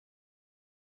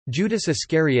Judas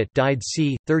Iscariot died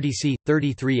c.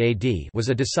 33 AD was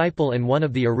a disciple and one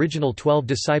of the original 12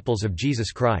 disciples of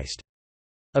Jesus Christ.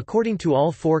 According to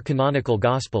all four canonical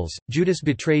Gospels, Judas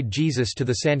betrayed Jesus to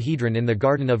the Sanhedrin in the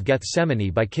Garden of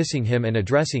Gethsemane by kissing him and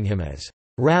addressing him as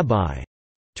 "Rabbi"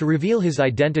 to reveal his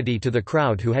identity to the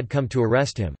crowd who had come to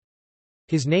arrest him.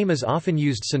 His name is often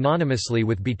used synonymously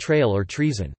with betrayal or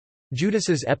treason.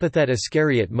 Judas's epithet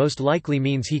Iscariot most likely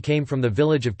means he came from the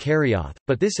village of Kerioth,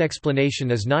 but this explanation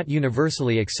is not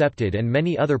universally accepted and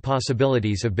many other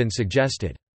possibilities have been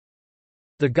suggested.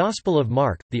 The Gospel of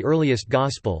Mark, the earliest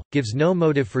Gospel, gives no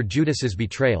motive for Judas's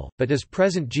betrayal, but does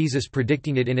present Jesus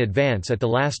predicting it in advance at the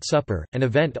Last Supper, an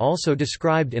event also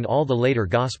described in all the later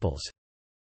Gospels.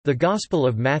 The Gospel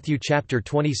of Matthew chapter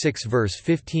 26 verse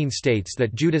 15 states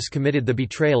that Judas committed the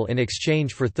betrayal in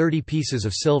exchange for 30 pieces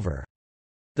of silver.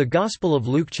 The Gospel of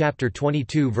Luke chapter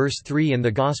 22 verse 3 and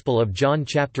the Gospel of John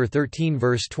chapter 13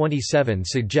 verse 27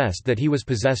 suggest that he was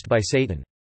possessed by Satan.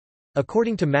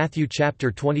 According to Matthew chapter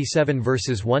 27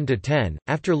 verses 1 to 10,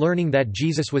 after learning that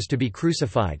Jesus was to be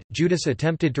crucified, Judas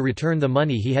attempted to return the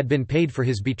money he had been paid for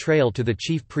his betrayal to the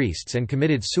chief priests and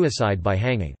committed suicide by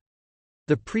hanging.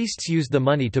 The priests used the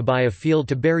money to buy a field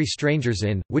to bury strangers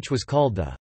in, which was called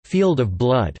the field of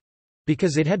blood,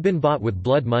 because it had been bought with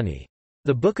blood money.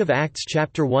 The Book of Acts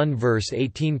chapter 1 verse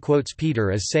 18 quotes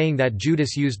Peter as saying that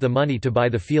Judas used the money to buy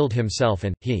the field himself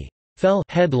and he fell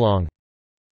headlong,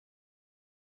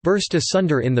 burst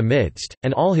asunder in the midst,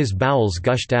 and all his bowels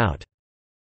gushed out.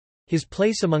 His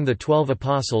place among the 12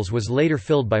 apostles was later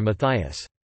filled by Matthias.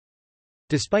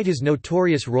 Despite his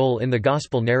notorious role in the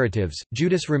Gospel narratives,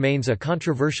 Judas remains a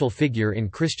controversial figure in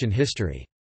Christian history.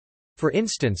 For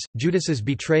instance, Judas's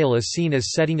betrayal is seen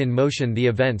as setting in motion the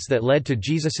events that led to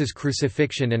Jesus's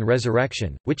crucifixion and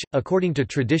resurrection, which, according to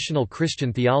traditional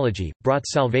Christian theology, brought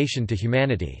salvation to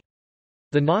humanity.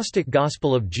 The Gnostic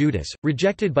Gospel of Judas,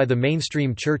 rejected by the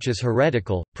mainstream church as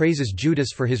heretical, praises Judas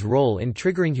for his role in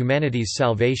triggering humanity's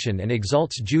salvation and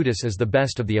exalts Judas as the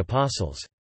best of the apostles.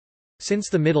 Since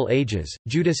the Middle Ages,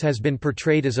 Judas has been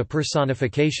portrayed as a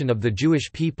personification of the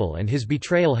Jewish people and his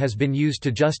betrayal has been used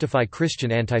to justify Christian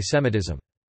antisemitism.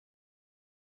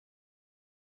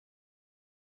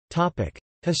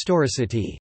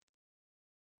 Historicity.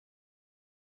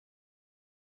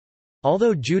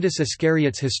 Although Judas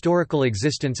Iscariot's historical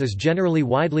existence is generally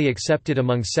widely accepted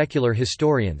among secular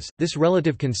historians, this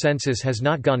relative consensus has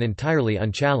not gone entirely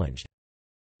unchallenged.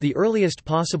 The earliest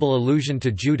possible allusion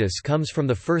to Judas comes from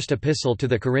the first epistle to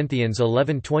the Corinthians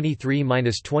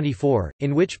 11:23–24,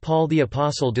 in which Paul the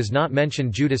Apostle does not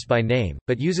mention Judas by name,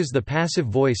 but uses the passive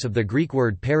voice of the Greek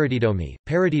word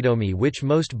paradidomi, which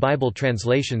most Bible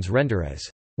translations render as,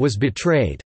 "was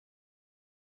betrayed."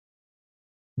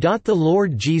 The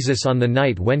Lord Jesus on the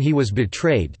night when he was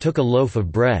betrayed took a loaf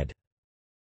of bread.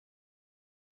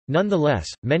 Nonetheless,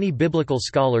 many biblical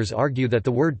scholars argue that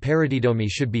the word paradidomi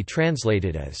should be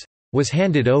translated as, "was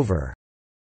handed over."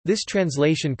 This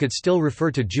translation could still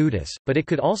refer to Judas, but it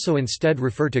could also instead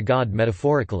refer to God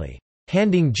metaphorically,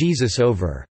 handing Jesus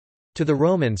over to the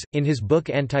Romans. In his book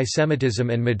Antisemitism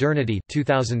and Modernity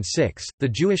 2006, the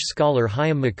Jewish scholar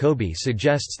Chaim Maccoby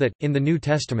suggests that, in the New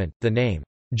Testament, the name,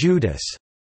 Judas,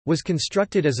 was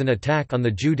constructed as an attack on the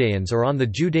Judeans or on the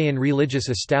Judean religious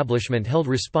establishment held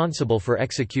responsible for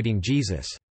executing Jesus.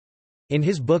 In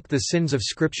his book The Sins of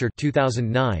Scripture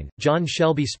 2009, John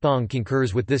Shelby Spong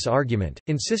concurs with this argument,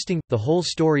 insisting, the whole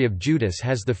story of Judas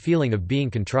has the feeling of being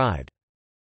contrived.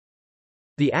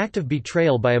 The act of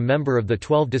betrayal by a member of the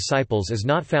 12 disciples is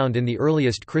not found in the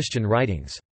earliest Christian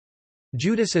writings.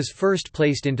 Judas is first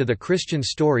placed into the Christian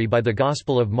story by the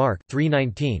Gospel of Mark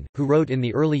 3:19, who wrote in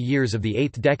the early years of the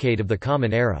 8th decade of the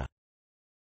Common Era.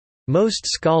 Most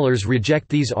scholars reject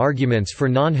these arguments for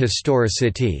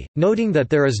non-historicity, noting that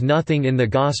there is nothing in the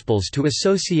Gospels to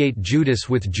associate Judas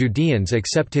with Judeans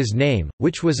except his name,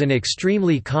 which was an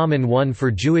extremely common one for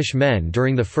Jewish men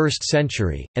during the 1st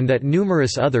century, and that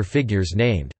numerous other figures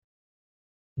named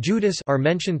Judas are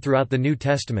mentioned throughout the New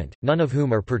Testament, none of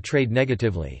whom are portrayed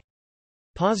negatively.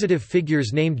 Positive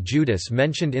figures named Judas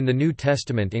mentioned in the New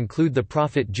Testament include the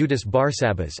prophet Judas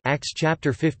Barsabbas, Acts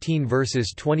chapter 15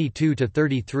 verses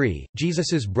 22–33,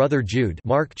 Jesus's brother Jude,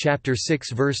 Mark chapter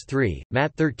 6 verse 3,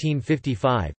 Matt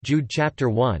 13:55, Jude chapter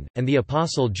 1, and the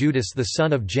apostle Judas the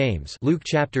son of James, Luke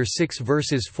chapter 6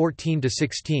 verses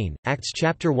 14–16, Acts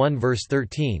chapter 1 verse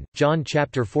 13, John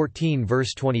chapter 14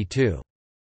 verse 22.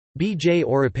 B. J.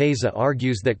 Oropeza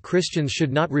argues that Christians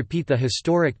should not repeat the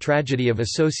historic tragedy of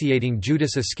associating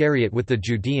Judas Iscariot with the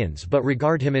Judeans but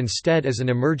regard him instead as an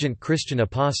emergent Christian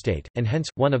apostate, and hence,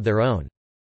 one of their own.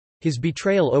 His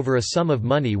betrayal over a sum of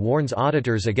money warns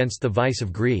auditors against the vice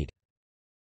of greed.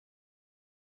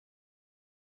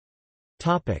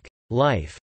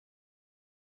 Life.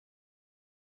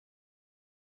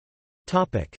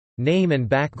 Name and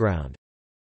background.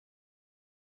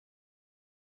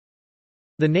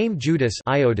 The name Judas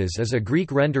Iodas is a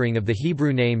Greek rendering of the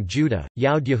Hebrew name Judah,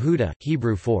 Yod Yehuda,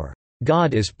 Hebrew for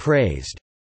God is praised,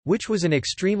 which was an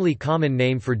extremely common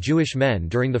name for Jewish men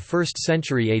during the 1st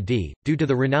century AD, due to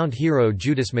the renowned hero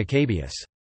Judas Maccabeus.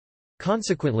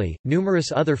 Consequently,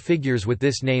 numerous other figures with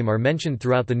this name are mentioned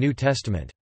throughout the New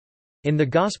Testament. In the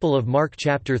Gospel of Mark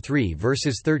chapter 3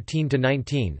 verses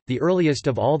 13–19, the earliest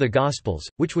of all the Gospels,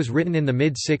 which was written in the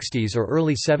mid-60s or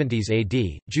early 70s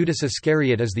AD, Judas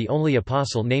Iscariot is the only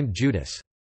apostle named Judas.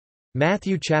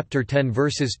 Matthew chapter 10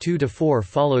 verses 2–4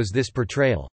 follows this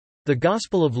portrayal. The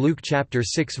Gospel of Luke chapter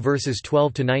 6 verses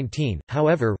 12–19,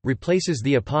 however, replaces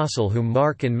the apostle whom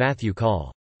Mark and Matthew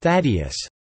call Thaddeus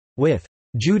with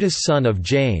Judas son of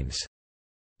James.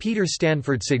 Peter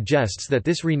Stanford suggests that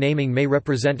this renaming may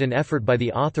represent an effort by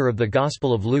the author of the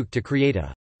Gospel of Luke to create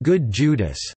a good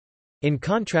Judas. In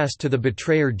contrast to the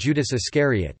betrayer Judas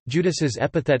Iscariot, Judas's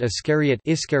epithet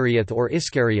Iscariot or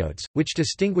Iscariotes, which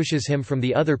distinguishes him from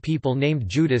the other people named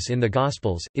Judas in the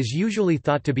Gospels, is usually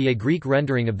thought to be a Greek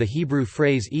rendering of the Hebrew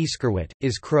phrase Iscarwit,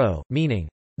 is crow, meaning,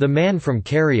 the man from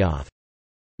Kerioth.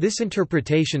 This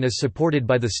interpretation is supported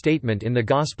by the statement in the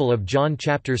Gospel of John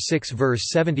chapter 6 verse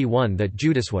 71 that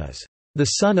Judas was the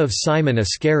son of Simon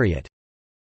Iscariot.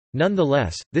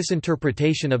 Nonetheless, this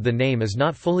interpretation of the name is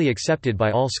not fully accepted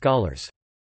by all scholars.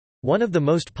 One of the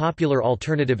most popular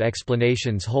alternative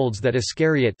explanations holds that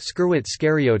Iscariot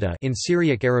Scariota in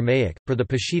Syriac Aramaic, per the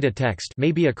Peshitta text,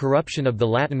 may be a corruption of the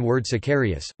Latin word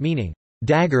Sicarius, meaning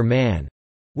dagger man,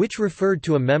 which referred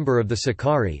to a member of the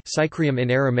Sicarii Sycrium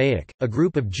in Aramaic, a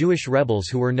group of Jewish rebels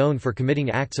who were known for committing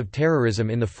acts of terrorism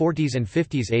in the 40s and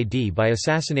 50s AD by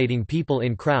assassinating people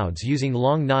in crowds using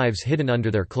long knives hidden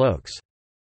under their cloaks.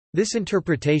 This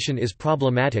interpretation is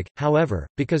problematic, however,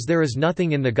 because there is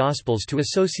nothing in the Gospels to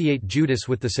associate Judas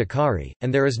with the Sicarii,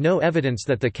 and there is no evidence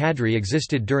that the cadre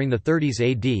existed during the 30s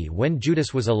AD when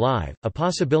Judas was alive. A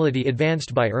possibility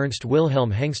advanced by Ernst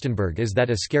Wilhelm Hengstenberg is that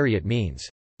Iscariot means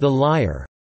the liar,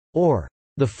 or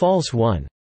the false one,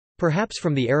 perhaps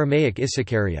from the Aramaic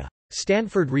Issachariah.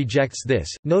 Stanford rejects this,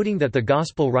 noting that the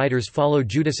Gospel writers follow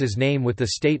Judas's name with the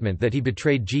statement that he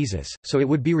betrayed Jesus, so it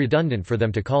would be redundant for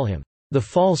them to call him the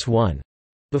false one,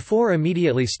 before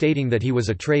immediately stating that he was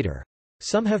a traitor.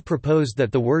 Some have proposed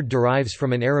that the word derives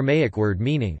from an Aramaic word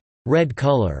meaning red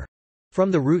color,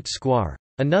 from the root squar.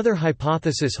 Another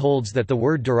hypothesis holds that the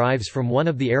word derives from one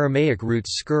of the Aramaic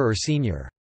roots skir or senior.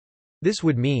 This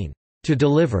would mean to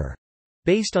deliver,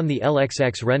 based on the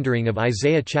LXX rendering of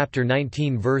Isaiah chapter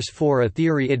 19 verse 4, a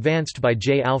theory advanced by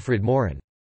J. Alfred Morin.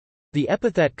 The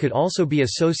epithet could also be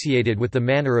associated with the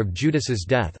manner of Judas's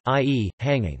death, i.e.,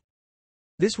 hanging.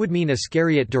 This would mean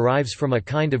Iscariot derives from a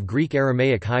kind of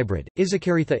Greek-Aramaic hybrid,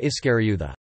 Isakaritha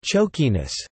Iskariutha,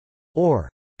 chokiness, or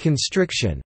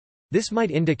constriction. This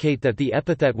might indicate that the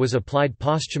epithet was applied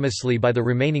posthumously by the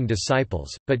remaining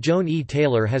disciples, but Joan E.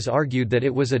 Taylor has argued that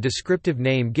it was a descriptive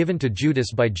name given to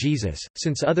Judas by Jesus,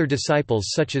 since other disciples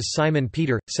such as Simon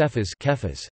Peter,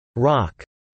 Cephas, rock,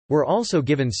 were also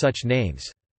given such names.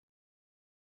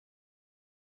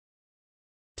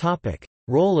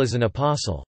 Role as an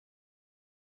apostle.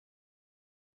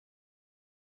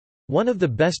 One of the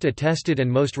best attested and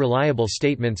most reliable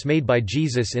statements made by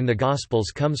Jesus in the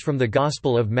Gospels comes from the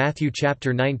Gospel of Matthew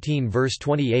chapter 19 verse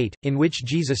 28, in which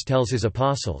Jesus tells his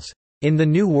apostles, "In the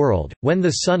new world, when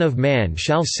the Son of Man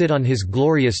shall sit on his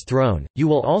glorious throne, you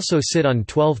will also sit on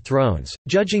 12 thrones,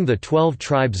 judging the 12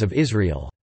 tribes of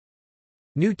Israel."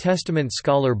 New Testament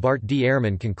scholar Bart D.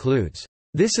 Ehrman concludes,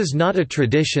 "This is not a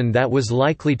tradition that was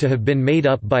likely to have been made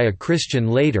up by a Christian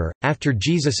later, after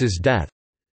Jesus's death,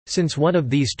 since one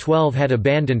of these 12 had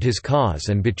abandoned his cause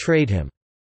and betrayed him.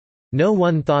 No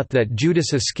one thought that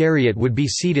Judas Iscariot would be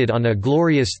seated on a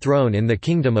glorious throne in the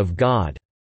kingdom of God."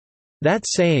 That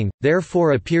saying,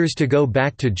 therefore, appears to go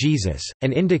back to Jesus,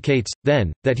 and indicates,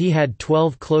 then, that he had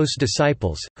 12 close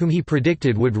disciples, whom he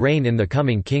predicted would reign in the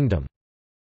coming kingdom.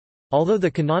 Although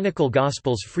the canonical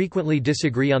Gospels frequently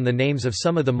disagree on the names of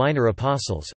some of the minor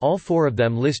apostles, all four of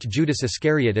them list Judas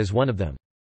Iscariot as one of them.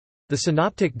 The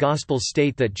Synoptic Gospels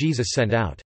state that Jesus sent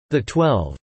out the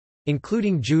 12,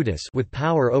 including Judas, with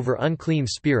power over unclean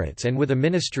spirits and with a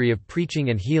ministry of preaching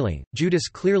and healing. Judas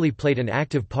clearly played an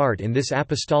active part in this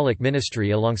apostolic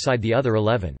ministry alongside the other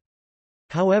 11.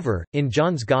 However, in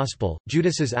John's Gospel,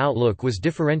 Judas's outlook was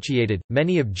differentiated.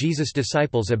 Many of Jesus'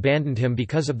 disciples abandoned him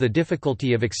because of the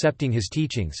difficulty of accepting his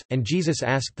teachings, and Jesus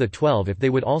asked the 12 if they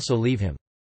would also leave him.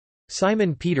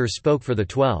 Simon Peter spoke for the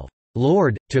 12.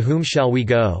 "Lord, to whom shall we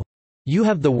go? "You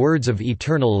have the words of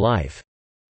eternal life."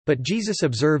 But Jesus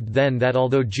observed then that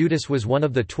although Judas was one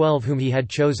of the 12 whom he had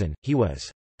chosen, he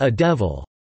was a devil.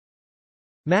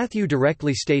 Matthew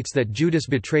directly states that Judas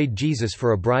betrayed Jesus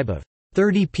for a bribe of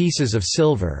 30 pieces of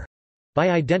silver,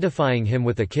 by identifying him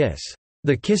with a kiss,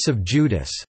 the kiss of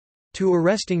Judas, to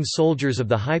arresting soldiers of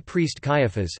the high priest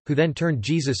Caiaphas, who then turned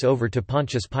Jesus over to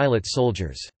Pontius Pilate's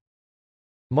soldiers.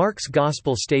 Mark's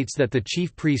Gospel states that the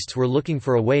chief priests were looking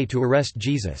for a way to arrest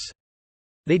Jesus.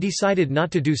 They decided not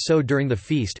to do so during the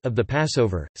feast of the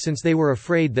Passover, since they were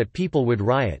afraid that people would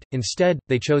riot. Instead,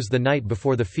 they chose the night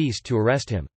before the feast to arrest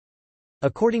him.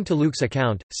 According to Luke's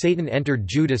account, Satan entered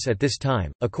Judas at this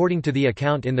time. According to the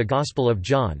account in the Gospel of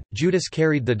John, Judas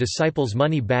carried the disciples'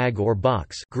 money bag or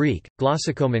box, Greek,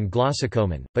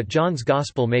 glossakomon, but John's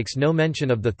Gospel makes no mention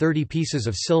of the 30 pieces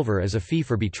of silver as a fee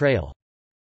for betrayal.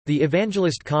 The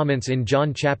evangelist comments in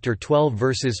John chapter 12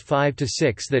 verses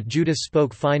 5–6 that Judas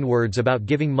spoke fine words about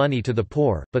giving money to the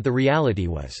poor, but the reality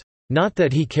was, "Not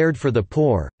that he cared for the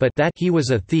poor, but that he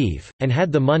was a thief, and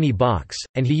had the money box,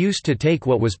 and he used to take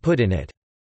what was put in it."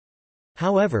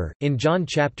 However, in John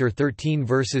chapter 13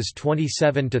 verses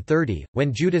 27–30,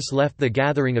 when Judas left the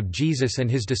gathering of Jesus and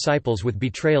his disciples with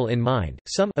betrayal in mind,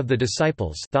 some of the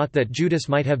disciples thought that Judas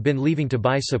might have been leaving to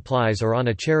buy supplies or on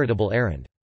a charitable errand.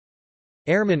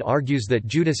 Ehrman argues that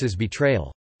Judas's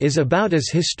betrayal is about as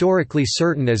historically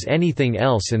certain as anything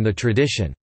else in the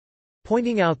tradition,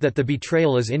 pointing out that the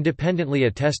betrayal is independently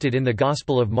attested in the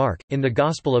Gospel of Mark, in the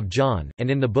Gospel of John, and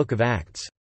in the Book of Acts.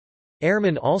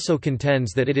 Ehrman also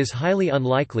contends that it is highly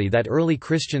unlikely that early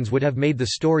Christians would have made the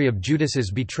story of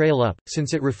Judas's betrayal up,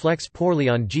 since it reflects poorly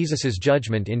on Jesus's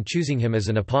judgment in choosing him as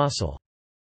an apostle.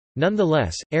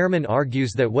 Nonetheless, Ehrman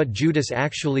argues that what Judas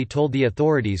actually told the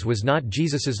authorities was not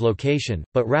Jesus's location,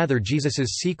 but rather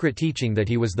Jesus's secret teaching that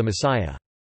he was the Messiah.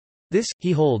 This,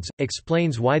 he holds,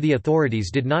 explains why the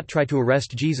authorities did not try to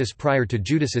arrest Jesus prior to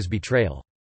Judas's betrayal.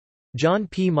 John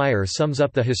P. Meyer sums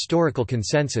up the historical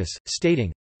consensus,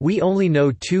 stating, "We only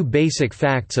know two basic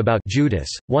facts about Judas: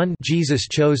 1, Jesus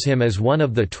chose him as one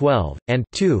of the 12, and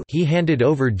 2, he handed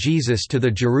over Jesus to the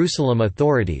Jerusalem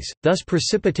authorities, thus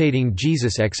precipitating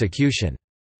Jesus' execution."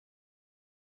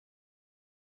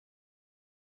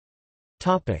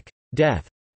 Death.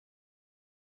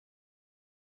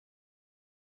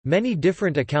 Many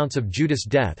different accounts of Judas'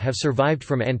 death have survived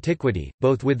from antiquity,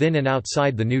 both within and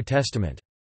outside the New Testament.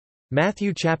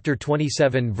 Matthew chapter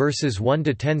 27 verses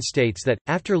 1–10 states that,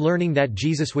 after learning that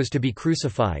Jesus was to be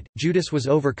crucified, Judas was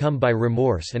overcome by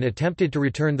remorse and attempted to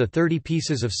return the 30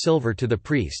 pieces of silver to the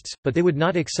priests, but they would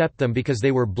not accept them because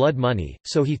they were blood money,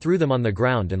 so he threw them on the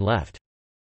ground and left.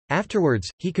 Afterwards,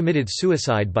 he committed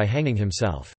suicide by hanging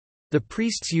himself. The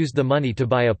priests used the money to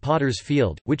buy a potter's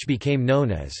field, which became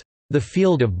known as the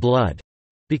Field of Blood,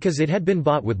 because it had been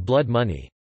bought with blood money.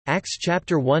 Acts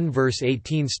chapter 1 verse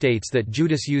 18 states that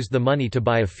Judas used the money to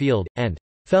buy a field, and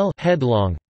fell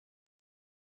headlong,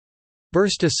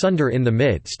 burst asunder in the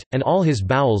midst, and all his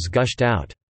bowels gushed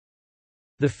out.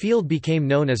 The field became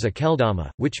known as Akeldama,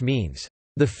 which means,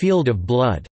 the field of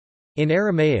blood, in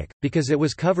Aramaic, because it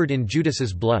was covered in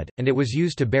Judas's blood, and it was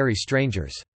used to bury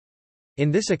strangers. In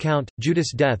this account,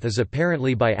 Judas' death is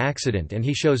apparently by accident and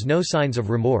he shows no signs of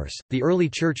remorse. The early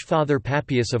church father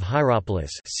Papias of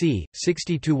Hierapolis, c.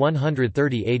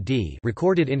 60–130 AD,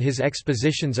 recorded in his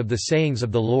expositions of the sayings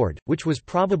of the Lord, which was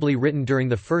probably written during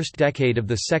the first decade of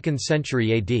the 2nd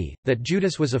century AD, that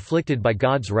Judas was afflicted by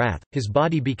God's wrath. His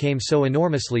body became so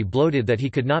enormously bloated that he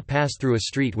could not pass through a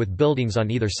street with buildings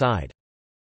on either side.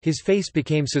 His face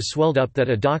became so swelled up that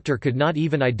a doctor could not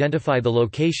even identify the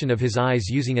location of his eyes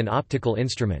using an optical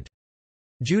instrument.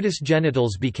 Judas'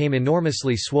 genitals became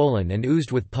enormously swollen and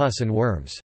oozed with pus and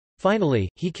worms. Finally,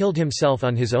 he killed himself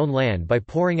on his own land by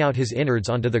pouring out his innards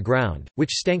onto the ground, which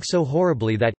stank so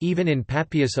horribly that, even in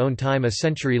Papias' own time a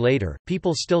century later,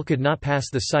 people still could not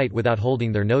pass the site without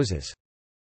holding their noses.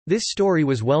 This story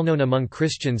was well known among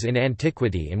Christians in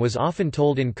antiquity and was often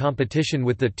told in competition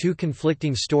with the two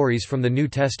conflicting stories from the New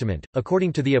Testament.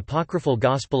 According to the apocryphal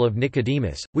Gospel of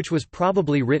Nicodemus, which was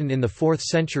probably written in the 4th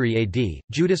century AD,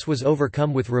 Judas was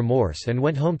overcome with remorse and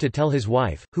went home to tell his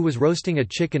wife, who was roasting a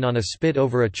chicken on a spit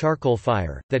over a charcoal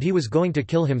fire, that he was going to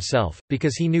kill himself,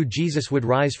 because he knew Jesus would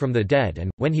rise from the dead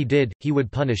and, when he did, he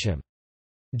would punish him.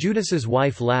 Judas's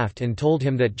wife laughed and told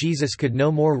him that Jesus could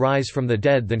no more rise from the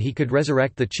dead than he could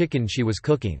resurrect the chicken she was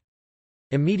cooking.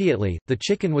 Immediately, the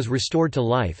chicken was restored to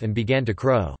life and began to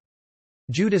crow.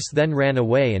 Judas then ran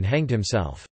away and hanged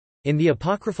himself. In the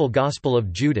apocryphal Gospel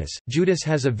of Judas, Judas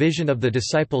has a vision of the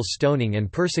disciples stoning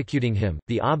and persecuting him.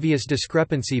 The obvious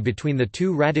discrepancy between the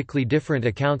two radically different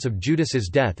accounts of Judas's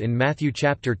death in Matthew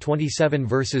chapter 27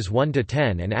 verses 1 to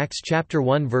 10 and Acts chapter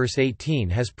 1 verse 18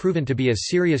 has proven to be a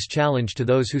serious challenge to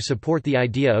those who support the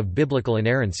idea of biblical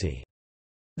inerrancy.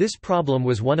 This problem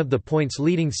was one of the points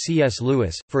leading C.S.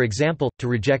 Lewis, for example, to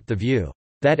reject the view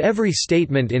that every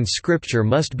statement in Scripture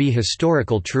must be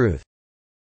historical truth.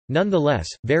 Nonetheless,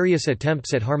 various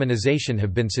attempts at harmonization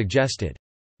have been suggested.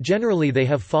 Generally they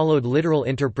have followed literal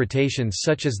interpretations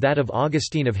such as that of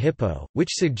Augustine of Hippo,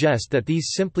 which suggest that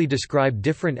these simply describe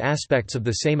different aspects of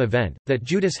the same event, that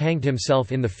Judas hanged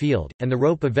himself in the field, and the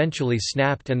rope eventually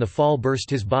snapped and the fall burst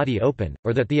his body open,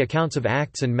 or that the accounts of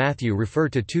Acts and Matthew refer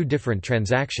to two different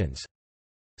transactions.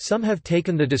 Some have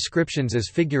taken the descriptions as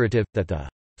figurative, that the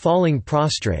falling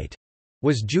prostrate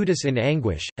was Judas in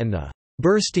anguish, and the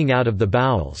bursting out of the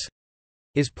bowels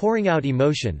is pouring out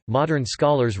emotion. Modern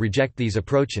scholars reject these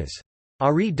approaches.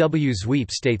 Ari W.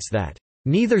 Zweep states that,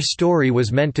 "Neither story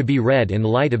was meant to be read in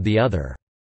light of the other,"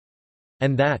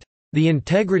 and that, "The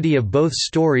integrity of both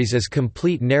stories as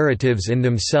complete narratives in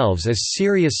themselves is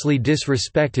seriously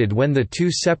disrespected when the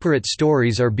two separate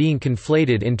stories are being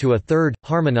conflated into a third,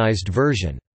 harmonized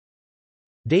version."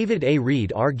 David A.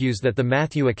 Reed argues that the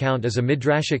Matthew account is a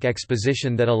midrashic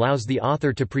exposition that allows the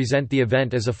author to present the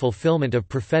event as a fulfillment of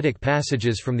prophetic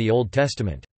passages from the Old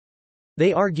Testament.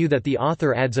 They argue that the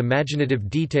author adds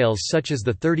imaginative details such as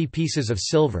the 30 pieces of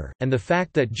silver, and the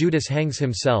fact that Judas hangs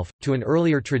himself, to an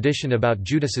earlier tradition about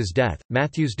Judas's death.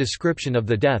 Matthew's description of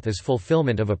the death as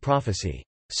fulfillment of a prophecy,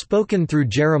 spoken through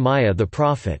Jeremiah the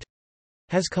prophet,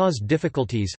 has caused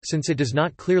difficulties, since it does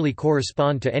not clearly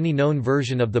correspond to any known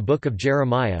version of the Book of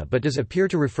Jeremiah but does appear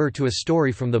to refer to a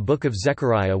story from the Book of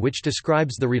Zechariah which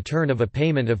describes the return of a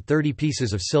payment of 30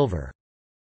 pieces of silver.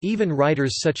 Even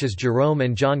writers such as Jerome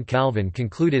and John Calvin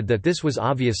concluded that this was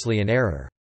obviously an error.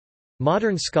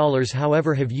 Modern scholars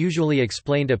however have usually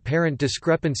explained apparent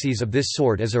discrepancies of this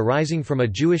sort as arising from a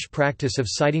Jewish practice of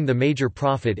citing the major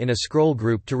prophet in a scroll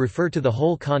group to refer to the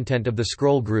whole content of the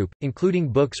scroll group, including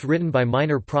books written by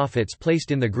minor prophets placed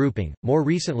in the grouping. More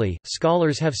recently,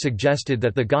 scholars have suggested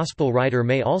that the Gospel writer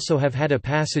may also have had a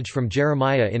passage from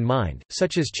Jeremiah in mind,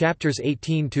 such as chapters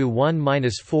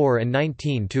 18-1-4 and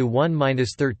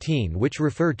 19-1-13 which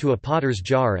refer to a potter's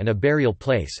jar and a burial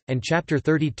place, and chapter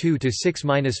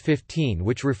 32-6-15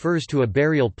 which refers to a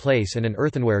burial place and an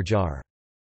earthenware jar.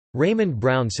 Raymond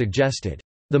Brown suggested,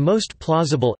 "The most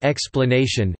plausible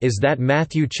explanation is that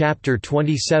Matthew chapter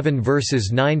 27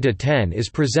 verses 9 to 10 is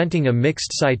presenting a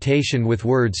mixed citation with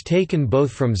words taken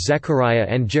both from Zechariah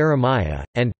and Jeremiah,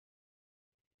 and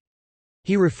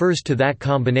he refers to that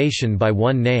combination by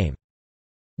one name.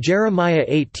 Jeremiah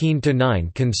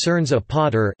 18-9 concerns a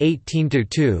potter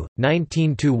 18-2,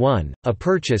 19-1, a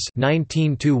purchase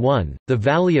 19-1, the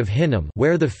valley of Hinnom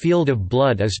where the field of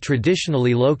blood is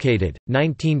traditionally located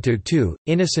 19-2,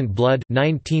 innocent blood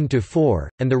 19-4,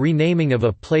 and the renaming of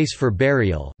a place for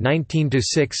burial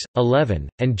 19-6, 11,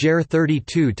 and Jer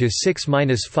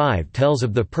 32-6-5 tells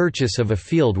of the purchase of a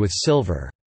field with silver."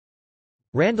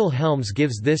 Randall Helms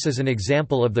gives this as an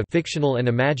example of the fictional and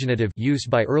imaginative use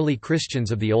by early Christians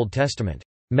of the Old Testament.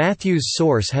 Matthew's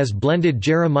source has blended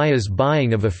Jeremiah's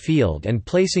buying of a field and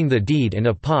placing the deed in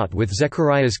a pot with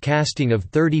Zechariah's casting of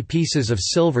 30 pieces of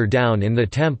silver down in the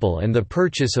temple and the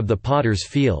purchase of the potter's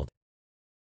field.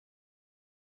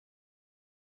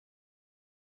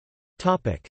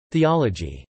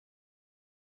 Theology.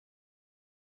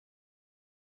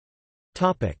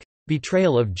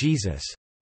 Betrayal of Jesus.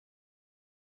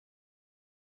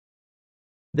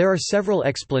 There are several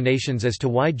explanations as to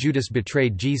why Judas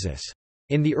betrayed Jesus.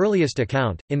 In the earliest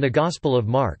account, in the Gospel of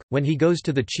Mark, when he goes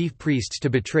to the chief priests to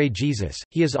betray Jesus,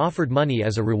 he is offered money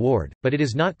as a reward, but it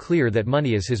is not clear that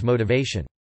money is his motivation.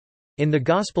 In the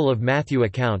Gospel of Matthew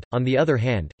account, on the other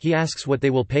hand, he asks what they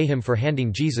will pay him for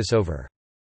handing Jesus over.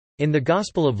 In the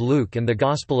Gospel of Luke and the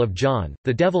Gospel of John,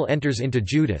 the devil enters into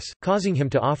Judas, causing him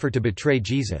to offer to betray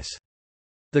Jesus.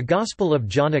 The Gospel of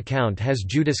John account has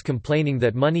Judas complaining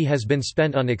that money has been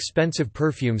spent on expensive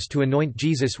perfumes to anoint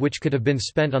Jesus which could have been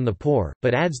spent on the poor,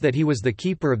 but adds that he was the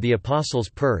keeper of the apostles'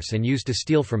 purse and used to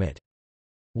steal from it.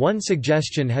 One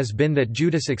suggestion has been that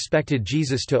Judas expected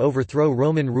Jesus to overthrow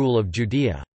Roman rule of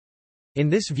Judea. In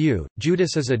this view,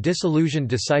 Judas is a disillusioned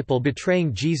disciple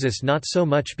betraying Jesus not so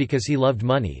much because he loved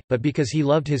money, but because he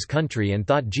loved his country and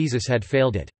thought Jesus had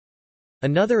failed it.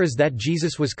 Another is that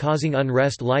Jesus was causing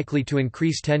unrest likely to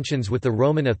increase tensions with the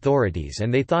Roman authorities,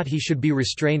 and they thought he should be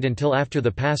restrained until after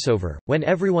the Passover, when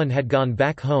everyone had gone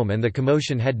back home and the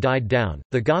commotion had died down.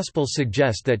 The Gospels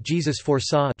suggest that Jesus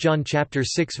foresaw John chapter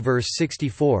 6 verse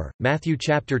 64, Matthew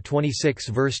chapter 26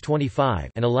 verse 25,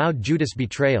 and allowed Judas'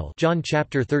 betrayal, John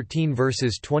chapter 13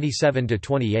 verses 27 to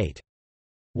 28.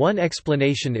 One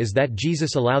explanation is that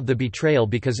Jesus allowed the betrayal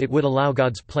because it would allow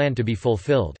God's plan to be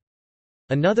fulfilled.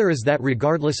 Another is that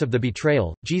regardless of the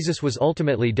betrayal, Jesus was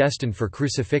ultimately destined for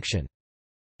crucifixion.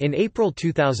 In April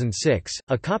 2006,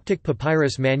 a Coptic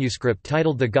papyrus manuscript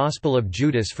titled The Gospel of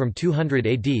Judas from 200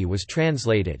 AD was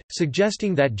translated,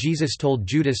 suggesting that Jesus told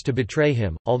Judas to betray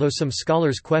him. Although some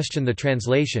scholars question the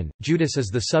translation, Judas is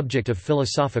the subject of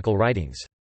philosophical writings.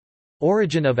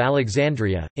 Origen of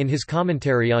Alexandria, in his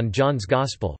commentary on John's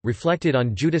Gospel, reflected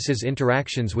on Judas's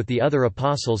interactions with the other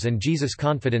apostles and Jesus'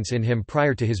 confidence in him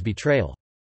prior to his betrayal.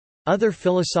 Other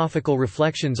philosophical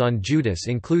reflections on Judas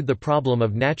include The Problem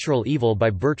of Natural Evil by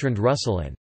Bertrand Russell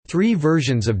and Three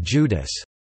Versions of Judas,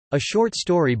 a short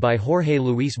story by Jorge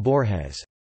Luis Borges.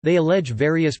 They allege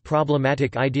various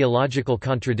problematic ideological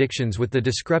contradictions with the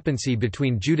discrepancy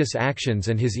between Judas' actions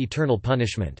and his eternal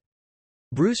punishment.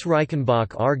 Bruce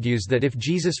Reichenbach argues that if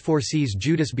Jesus foresees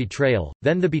Judas' betrayal,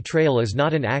 then the betrayal is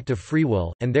not an act of free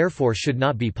will, and therefore should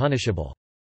not be punishable.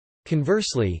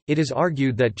 Conversely, it is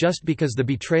argued that just because the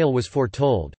betrayal was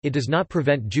foretold, it does not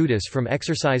prevent Judas from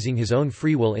exercising his own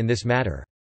free will in this matter.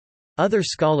 Other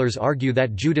scholars argue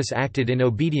that Judas acted in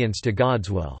obedience to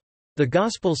God's will. The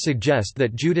Gospels suggest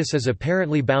that Judas is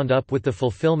apparently bound up with the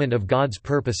fulfillment of God's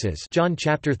purposes. John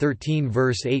chapter 13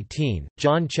 verse 18,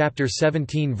 John chapter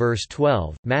 17 verse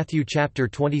 12, Matthew chapter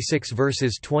 26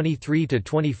 verses 23 to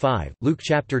 25, Luke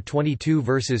chapter 22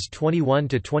 verses 21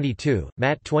 to 22,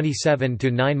 Matt 27 to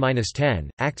 9-10,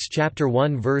 Acts chapter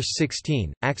 1 verse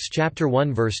 16, Acts chapter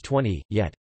 1 verse 20.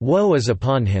 Yet woe is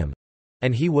upon him,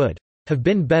 and he would have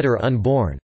been better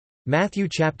unborn. Matthew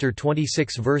chapter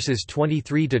 26 verses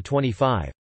 23 to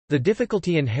 25. The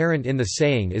difficulty inherent in the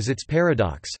saying is its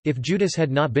paradox. If Judas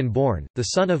had not been born, the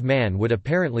Son of Man would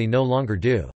apparently no longer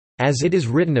do as it is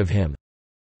written of him.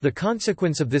 The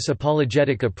consequence of this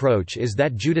apologetic approach is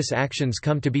that Judas' actions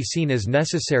come to be seen as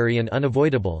necessary and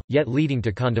unavoidable, yet leading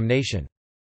to condemnation.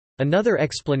 Another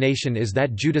explanation is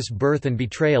that Judas' birth and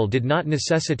betrayal did not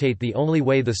necessitate the only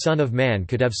way the Son of Man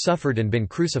could have suffered and been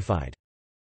crucified.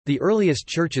 The earliest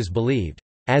churches believed,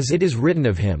 as it is written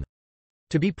of him,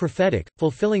 to be prophetic,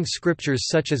 fulfilling scriptures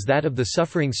such as that of the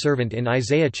suffering servant in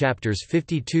Isaiah chapters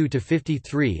 52 to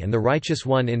 53 and the righteous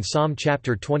one in Psalm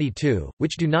chapter 22,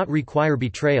 which do not require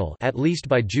betrayal, at least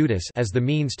by Judas, as the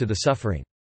means to the suffering.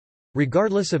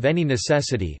 Regardless of any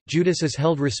necessity, Judas is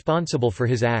held responsible for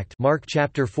his act. Mark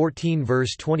chapter 14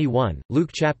 verse 21, Luke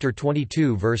chapter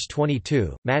 22 verse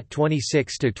 22, Matt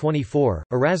 26 to 24.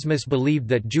 Erasmus believed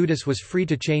that Judas was free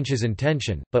to change his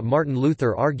intention, but Martin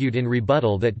Luther argued in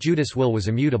rebuttal that Judas' will was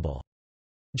immutable.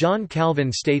 John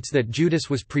Calvin states that Judas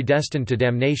was predestined to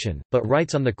damnation, but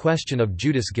writes on the question of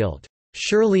Judas' guilt,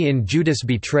 "Surely in Judas'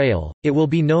 betrayal, it will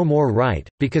be no more right,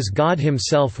 because God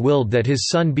himself willed that his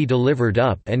Son be delivered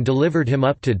up and delivered him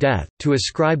up to death, to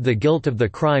ascribe the guilt of the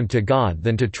crime to God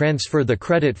than to transfer the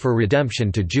credit for redemption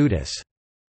to Judas."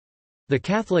 The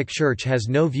Catholic Church has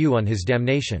no view on his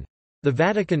damnation. The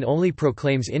Vatican only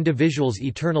proclaims individuals'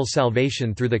 eternal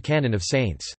salvation through the canon of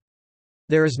saints.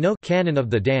 There is no canon of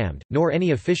the damned, nor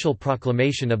any official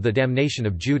proclamation of the damnation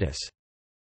of Judas.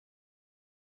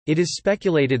 It is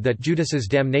speculated that Judas's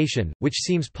damnation, which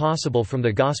seems possible from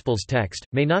the Gospel's text,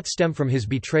 may not stem from his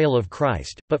betrayal of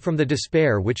Christ, but from the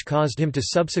despair which caused him to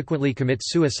subsequently commit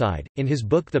suicide. In his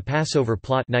book The Passover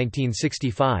Plot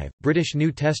 1965, British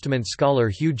New Testament scholar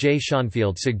Hugh J.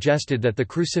 Schonfield suggested that the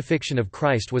crucifixion of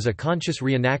Christ was a conscious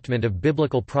reenactment of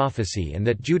biblical prophecy and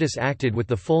that Judas acted with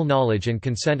the full knowledge and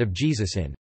consent of Jesus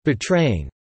in betraying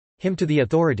him to the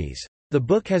authorities. The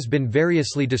book has been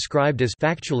variously described as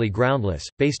factually groundless,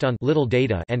 based on little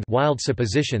data and wild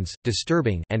suppositions,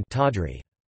 disturbing and tawdry.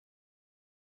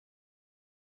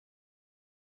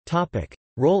 Topic: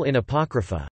 Role in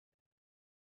Apocrypha.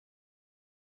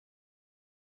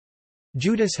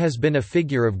 Judas has been a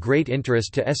figure of great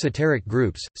interest to esoteric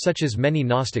groups, such as many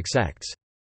Gnostic sects.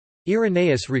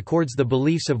 Irenaeus records the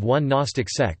beliefs of one Gnostic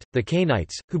sect, the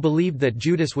Cainites, who believed that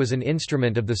Judas was an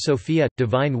instrument of the Sophia,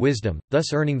 divine wisdom,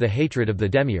 thus earning the hatred of the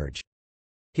demiurge.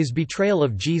 His betrayal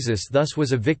of Jesus thus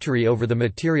was a victory over the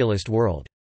materialist world.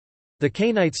 The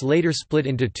Cainites later split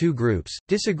into two groups,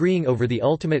 disagreeing over the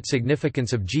ultimate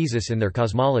significance of Jesus in their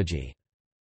cosmology.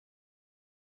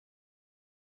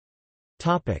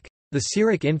 The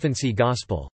Syriac Infancy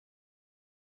Gospel.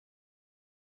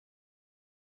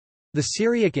 The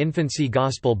Syriac Infancy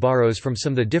Gospel borrows from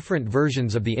some the different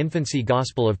versions of the Infancy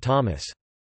Gospel of Thomas.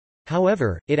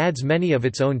 However, it adds many of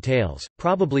its own tales,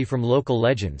 probably from local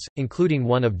legends, including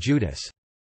one of Judas.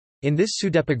 In this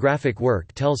pseudepigraphic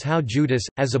work tells how Judas,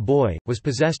 as a boy, was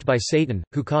possessed by Satan,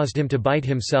 who caused him to bite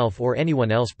himself or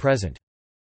anyone else present.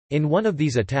 In one of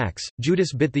these attacks,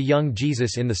 Judas bit the young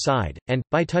Jesus in the side, and,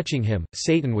 by touching him,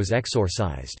 Satan was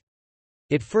exorcised.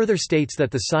 It further states that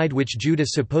the side which Judas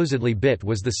supposedly bit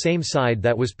was the same side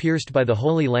that was pierced by the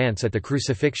Holy Lance at the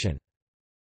crucifixion.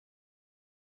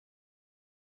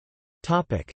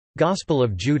 Gospel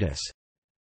of Judas.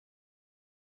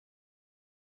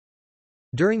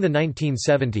 During the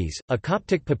 1970s, a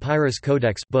Coptic papyrus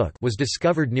codex book was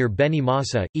discovered near Beni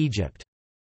Massa, Egypt.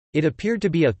 It appeared to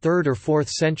be a 3rd or 4th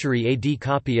century AD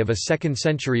copy of a 2nd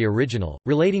century original,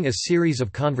 relating a series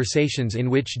of conversations in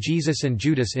which Jesus and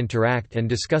Judas interact and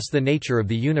discuss the nature of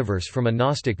the universe from a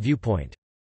Gnostic viewpoint.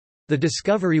 The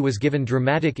discovery was given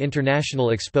dramatic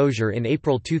international exposure in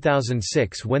April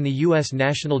 2006 when the U.S.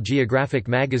 National Geographic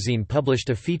magazine published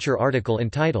a feature article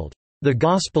entitled, "The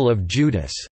Gospel of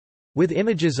Judas," with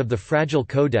images of the fragile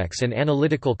codex and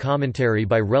analytical commentary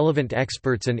by relevant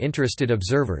experts and interested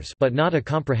observers, but not a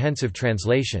comprehensive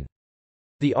translation.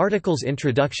 The article's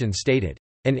introduction stated,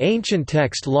 "An ancient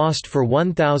text lost for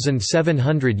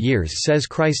 1,700 years says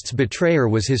Christ's betrayer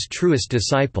was his truest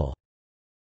disciple."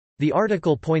 The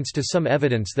article points to some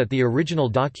evidence that the original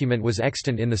document was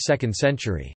extant in the 2nd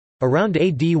century. Around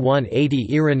AD 180,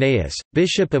 Irenaeus,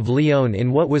 bishop of Lyon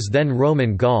in what was then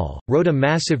Roman Gaul, wrote a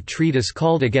massive treatise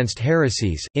called Against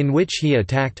Heresies, in which he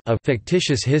attacked a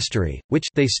fictitious history, which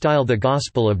they style the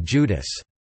Gospel of Judas.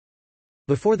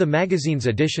 Before the magazine's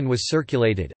edition was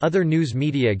circulated, other news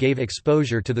media gave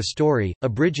exposure to the story,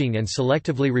 abridging and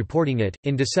selectively reporting it.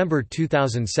 In December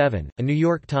 2007, a New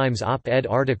York Times op-ed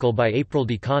article by April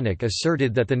DeConnick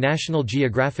asserted that the National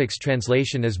Geographic's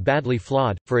translation is badly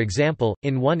flawed. For example,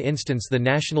 in one instance the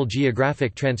National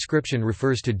Geographic transcription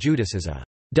refers to Judas as a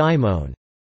daimon,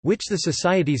 which the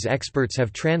Society's experts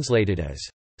have translated as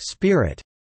spirit.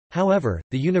 However,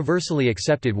 the universally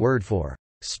accepted word for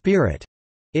spirit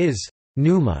is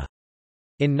pneuma.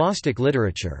 In Gnostic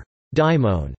literature,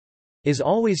 daimon is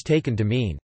always taken to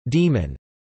mean demon.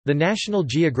 The National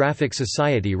Geographic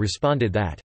Society responded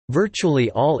that virtually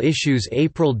all issues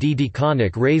April D.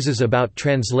 DeConnick raises about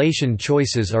translation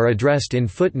choices are addressed in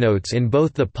footnotes in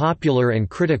both the popular and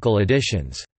critical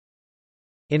editions.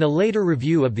 In a later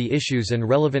review of the issues and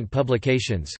relevant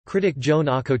publications, critic Joan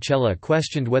Acocella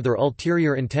questioned whether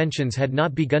ulterior intentions had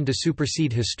not begun to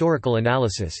supersede historical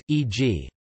analysis, e.g.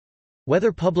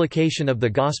 whether publication of the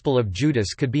Gospel of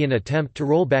Judas could be an attempt to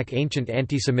roll back ancient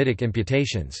anti-Semitic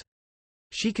imputations.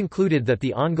 She concluded that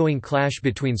the ongoing clash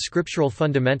between scriptural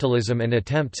fundamentalism and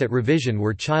attempts at revision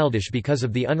were childish because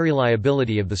of the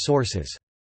unreliability of the sources.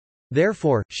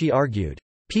 Therefore, she argued,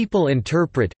 "People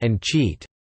interpret, and cheat.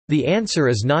 The answer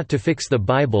is not to fix the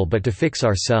Bible but to fix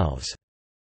ourselves."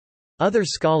 Other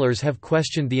scholars have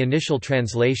questioned the initial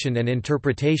translation and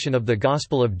interpretation of the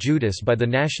Gospel of Judas by the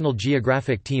National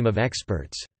Geographic team of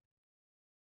experts.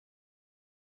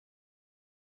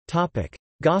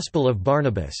 Gospel of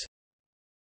Barnabas.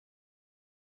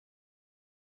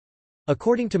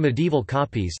 According to medieval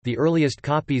copies, the earliest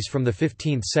copies from the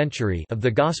 15th century, of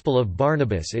the Gospel of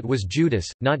Barnabas, it was Judas,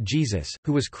 not Jesus,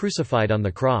 who was crucified on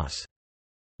the cross.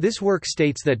 This work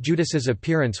states that Judas's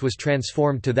appearance was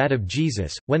transformed to that of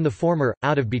Jesus, when the former,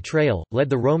 out of betrayal, led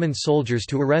the Roman soldiers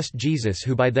to arrest Jesus,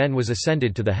 who by then was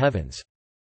ascended to the heavens.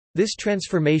 This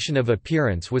transformation of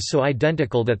appearance was so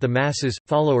identical that the masses,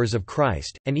 followers of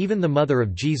Christ, and even the mother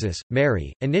of Jesus,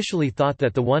 Mary, initially thought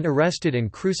that the one arrested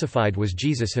and crucified was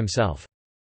Jesus himself.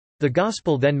 The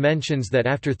Gospel then mentions that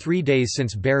after 3 days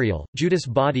since burial, Judas'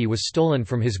 body was stolen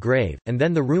from his grave, and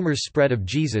then the rumors spread of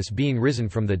Jesus being risen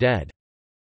from the dead.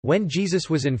 When Jesus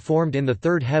was informed in the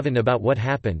third heaven about what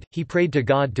happened, he prayed to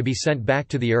God to be sent back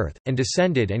to the earth, and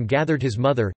descended and gathered his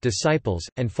mother, disciples,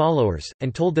 and followers,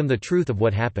 and told them the truth of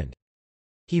what happened.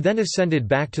 He then ascended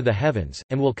back to the heavens,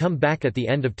 and will come back at the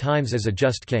end of times as a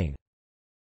just king.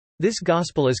 This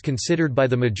gospel is considered by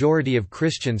the majority of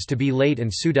Christians to be late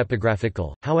and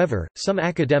pseudepigraphical. However, some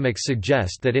academics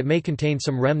suggest that it may contain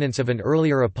some remnants of an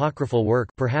earlier apocryphal work,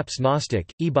 perhaps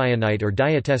Gnostic, Ebionite or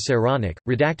Diatessaironic,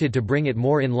 redacted to bring it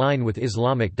more in line with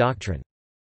Islamic doctrine.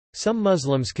 Some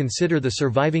Muslims consider the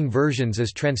surviving versions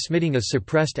as transmitting a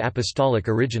suppressed apostolic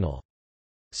original.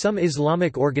 Some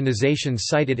Islamic organizations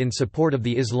cite it in support of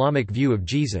the Islamic view of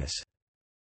Jesus.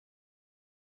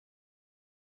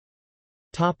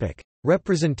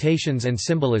 Representations and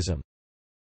symbolism.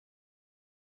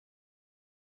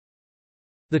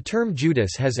 The term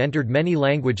Judas has entered many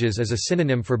languages as a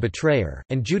synonym for betrayer,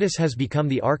 and Judas has become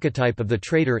the archetype of the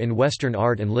traitor in Western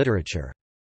art and literature.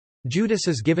 Judas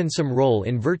is given some role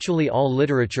in virtually all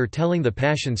literature telling the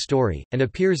Passion story, and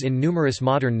appears in numerous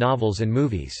modern novels and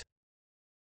movies.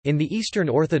 In the Eastern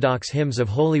Orthodox hymns of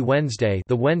Holy Wednesday,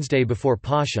 the Wednesday before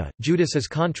Pascha, Judas is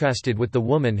contrasted with the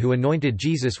woman who anointed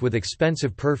Jesus with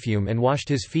expensive perfume and washed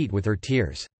his feet with her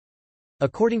tears.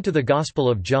 According to the Gospel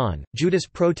of John, Judas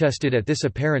protested at this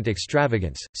apparent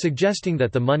extravagance, suggesting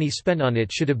that the money spent on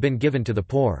it should have been given to the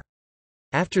poor.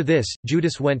 After this,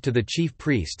 Judas went to the chief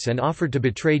priests and offered to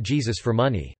betray Jesus for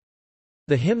money.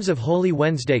 The hymns of Holy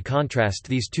Wednesday contrast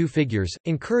these two figures,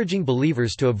 encouraging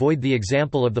believers to avoid the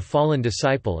example of the fallen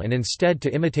disciple and instead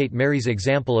to imitate Mary's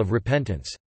example of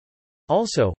repentance.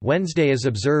 Also, Wednesday is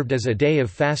observed as a day of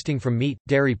fasting from meat,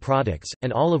 dairy products,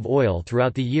 and olive oil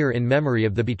throughout the year in memory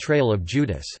of the betrayal of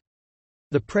Judas.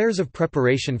 The prayers of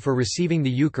preparation for receiving the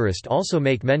Eucharist also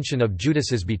make mention of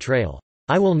Judas's betrayal.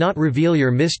 I will not reveal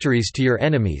your mysteries to your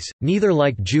enemies, neither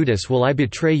like Judas will I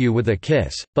betray you with a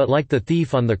kiss, but like the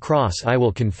thief on the cross I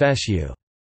will confess you."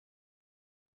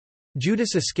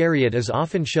 Judas Iscariot is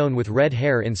often shown with red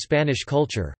hair in Spanish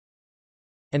culture,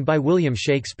 and by William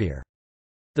Shakespeare.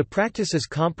 The practice is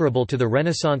comparable to the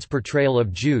Renaissance portrayal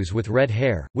of Jews with red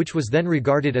hair, which was then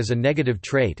regarded as a negative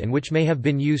trait and which may have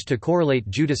been used to correlate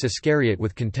Judas Iscariot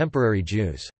with contemporary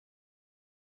Jews.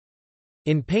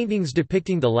 In paintings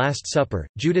depicting the Last Supper,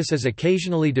 Judas is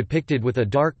occasionally depicted with a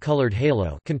dark-colored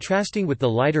halo contrasting with the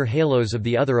lighter halos of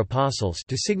the other apostles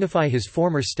to signify his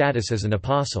former status as an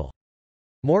apostle.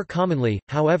 More commonly,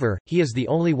 however, he is the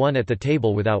only one at the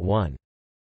table without one.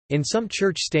 In some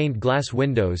church-stained glass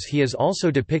windows he is also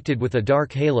depicted with a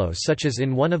dark halo, such as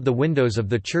in one of the windows of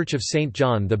the Church of St.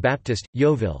 John the Baptist,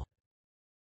 Yeovil.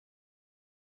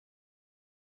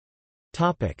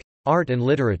 Art and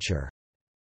literature.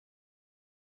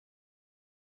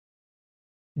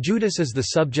 Judas is the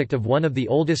subject of one of the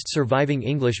oldest surviving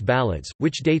English ballads,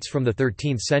 which dates from the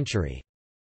 13th century.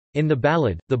 In the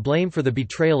ballad, the blame for the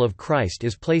betrayal of Christ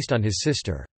is placed on his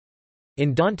sister.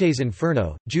 In Dante's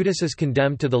Inferno, Judas is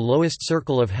condemned to the lowest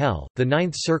circle of hell, the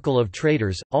ninth circle of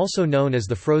traitors, also known as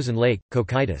the frozen lake,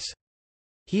 Cocytus.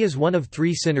 He is one of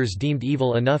three sinners deemed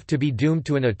evil enough to be doomed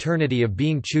to an eternity of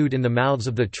being chewed in the mouths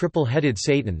of the triple-headed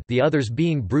Satan, the others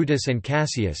being Brutus and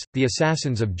Cassius, the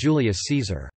assassins of Julius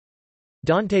Caesar.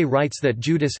 Dante writes that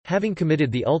Judas, having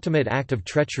committed the ultimate act of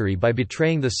treachery by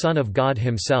betraying the Son of God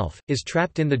himself, is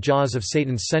trapped in the jaws of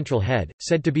Satan's central head,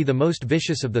 said to be the most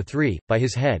vicious of the three, by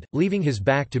his head, leaving his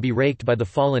back to be raked by the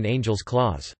fallen angel's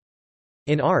claws.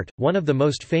 In art, one of the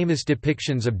most famous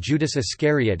depictions of Judas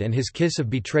Iscariot and his kiss of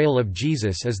betrayal of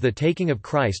Jesus is the Taking of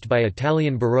Christ by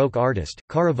Italian Baroque artist,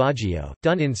 Caravaggio,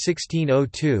 done in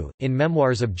 1602, in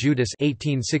Memoirs of Judas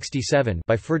 1867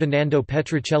 by Ferdinando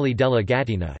Petricelli della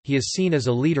Gattina. He is seen as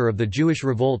a leader of the Jewish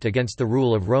revolt against the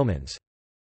rule of Romans.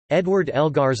 Edward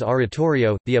Elgar's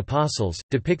oratorio, The Apostles,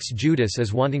 depicts Judas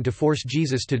as wanting to force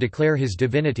Jesus to declare his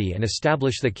divinity and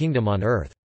establish the kingdom on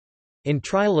earth. In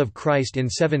Trial of Christ in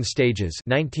Seven Stages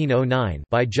 1909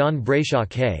 by John Brayshaw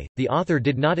Kay, the author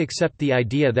did not accept the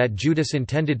idea that Judas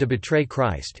intended to betray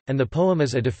Christ, and the poem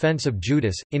is a defense of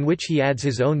Judas, in which he adds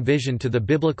his own vision to the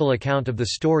biblical account of the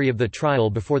story of the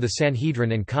trial before the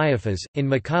Sanhedrin and Caiaphas. In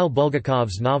Mikhail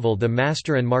Bulgakov's novel The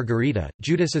Master and Margarita,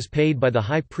 Judas is paid by the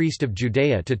high priest of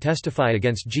Judea to testify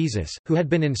against Jesus, who had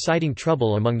been inciting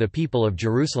trouble among the people of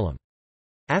Jerusalem.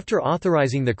 After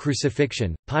authorizing the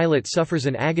crucifixion, Pilate suffers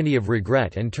an agony of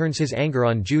regret and turns his anger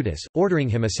on Judas, ordering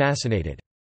him assassinated.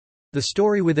 The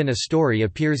story within a story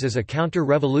appears as a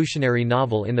counter-revolutionary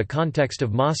novel in the context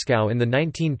of Moscow in the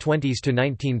 1920s to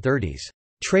 1930s.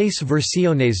 Tres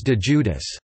versiones de Judas,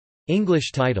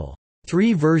 English title,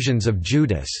 Three Versions of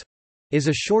Judas, is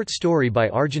a short story by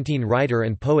Argentine writer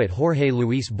and poet Jorge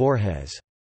Luis Borges.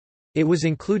 It was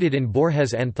included in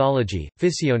Borges' anthology,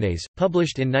 Ficciones,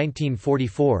 published in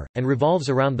 1944, and revolves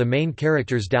around the main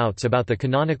character's doubts about the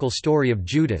canonical story of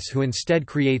Judas, who instead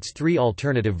creates three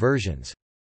alternative versions.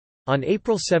 On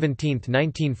April 17,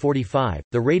 1945,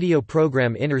 the radio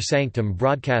program Inner Sanctum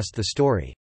broadcast the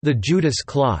story, The Judas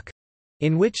Clock,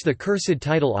 in which the cursed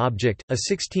title object, a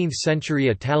 16th-century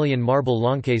Italian marble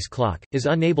Loncase clock, is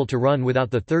unable to run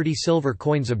without the 30 silver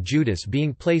coins of Judas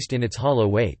being placed in its hollow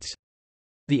weights.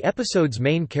 The episode's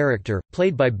main character,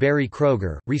 played by Barry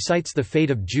Kroger, recites the fate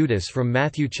of Judas from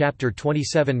Matthew chapter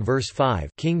 27 verse 5,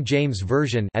 King James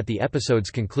Version, at the episode's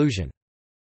conclusion.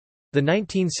 The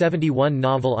 1971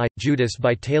 novel I, Judas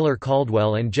by Taylor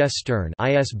Caldwell and Jess Stern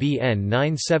ISBN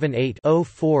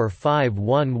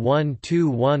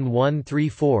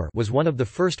 978-0451121134 was one of the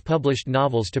first published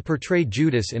novels to portray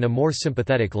Judas in a more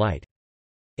sympathetic light.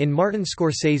 In Martin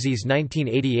Scorsese's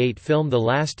 1988 film The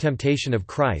Last Temptation of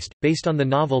Christ, based on the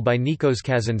novel by Nikos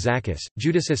Kazantzakis,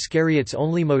 Judas Iscariot's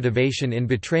only motivation in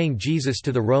betraying Jesus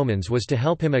to the Romans was to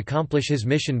help him accomplish his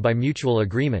mission by mutual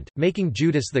agreement, making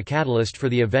Judas the catalyst for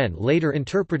the event later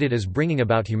interpreted as bringing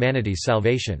about humanity's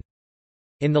salvation.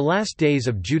 In The Last Days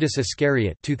of Judas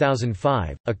Iscariot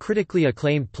 2005, a critically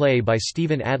acclaimed play by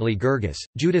Stephen Adly Guirgis,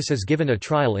 Judas is given a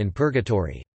trial in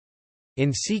purgatory.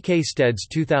 In C. K. Stead's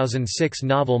 2006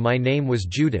 novel My Name Was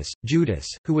Judas, Judas,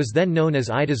 who was then known as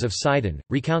Idas of Sidon,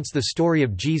 recounts the story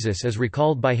of Jesus as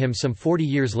recalled by him some 40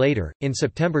 years later. In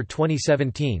September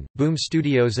 2017, Boom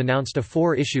Studios announced a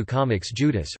 4-issue comics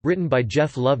Judas, written by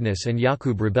Jeff Loveness and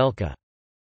Jakub Rebelka.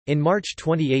 In March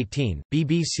 2018,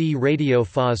 BBC Radio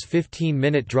 4's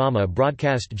 15-minute drama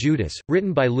broadcast Judas,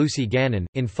 written by Lucy Gannon,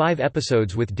 in 5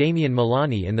 episodes with Damian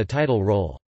Milani in the title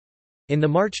role. In the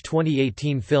March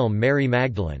 2018 film Mary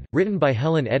Magdalene, written by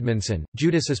Helen Edmondson,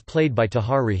 Judas is played by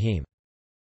Tahar Rahim.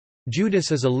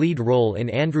 Judas is a lead role in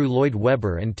Andrew Lloyd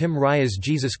Webber and Tim Rice's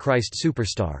Jesus Christ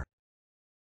Superstar.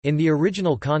 In the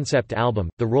original concept album,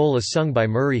 the role is sung by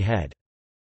Murray Head.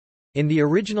 In the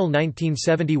original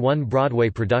 1971 Broadway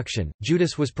production,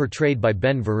 Judas was portrayed by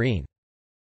Ben Vereen.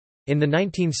 In the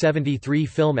 1973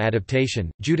 film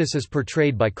adaptation, Judas is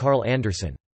portrayed by Carl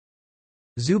Anderson.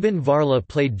 Zubin Varla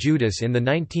played Judas in the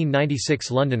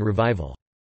 1996 London revival.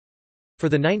 For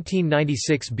the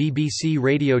 1996 BBC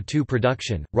Radio 2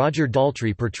 production, Roger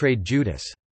Daltrey portrayed Judas.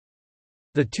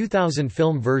 The 2000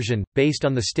 film version, based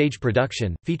on the stage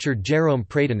production, featured Jerome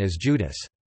Praden as Judas.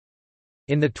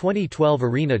 In the 2012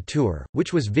 Arena Tour,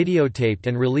 which was videotaped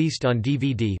and released on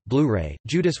DVD, Blu-ray,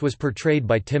 Judas was portrayed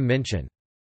by Tim Minchin.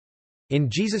 In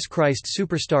Jesus Christ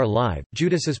Superstar Live,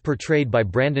 Judas is portrayed by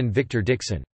Brandon Victor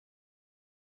Dixon.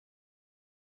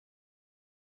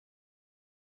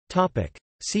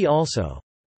 See also: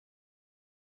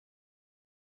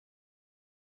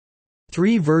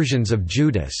 3 versions of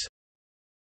Judas,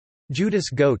 Judas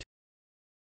Goat,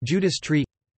 Judas Tree.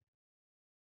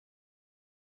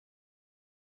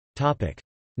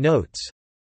 Notes.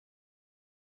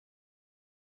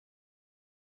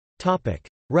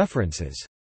 References.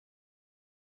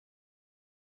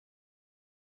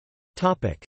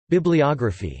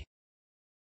 Bibliography.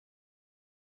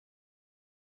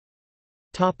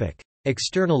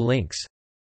 External links.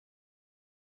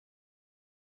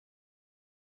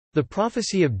 The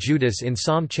Prophecy of Judas in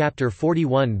Psalm chapter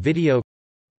 41 video.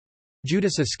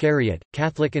 Judas Iscariot,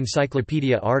 Catholic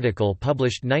Encyclopedia article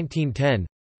published 1910.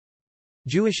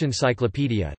 Jewish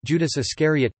Encyclopedia, Judas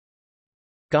Iscariot.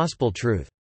 Gospel Truth.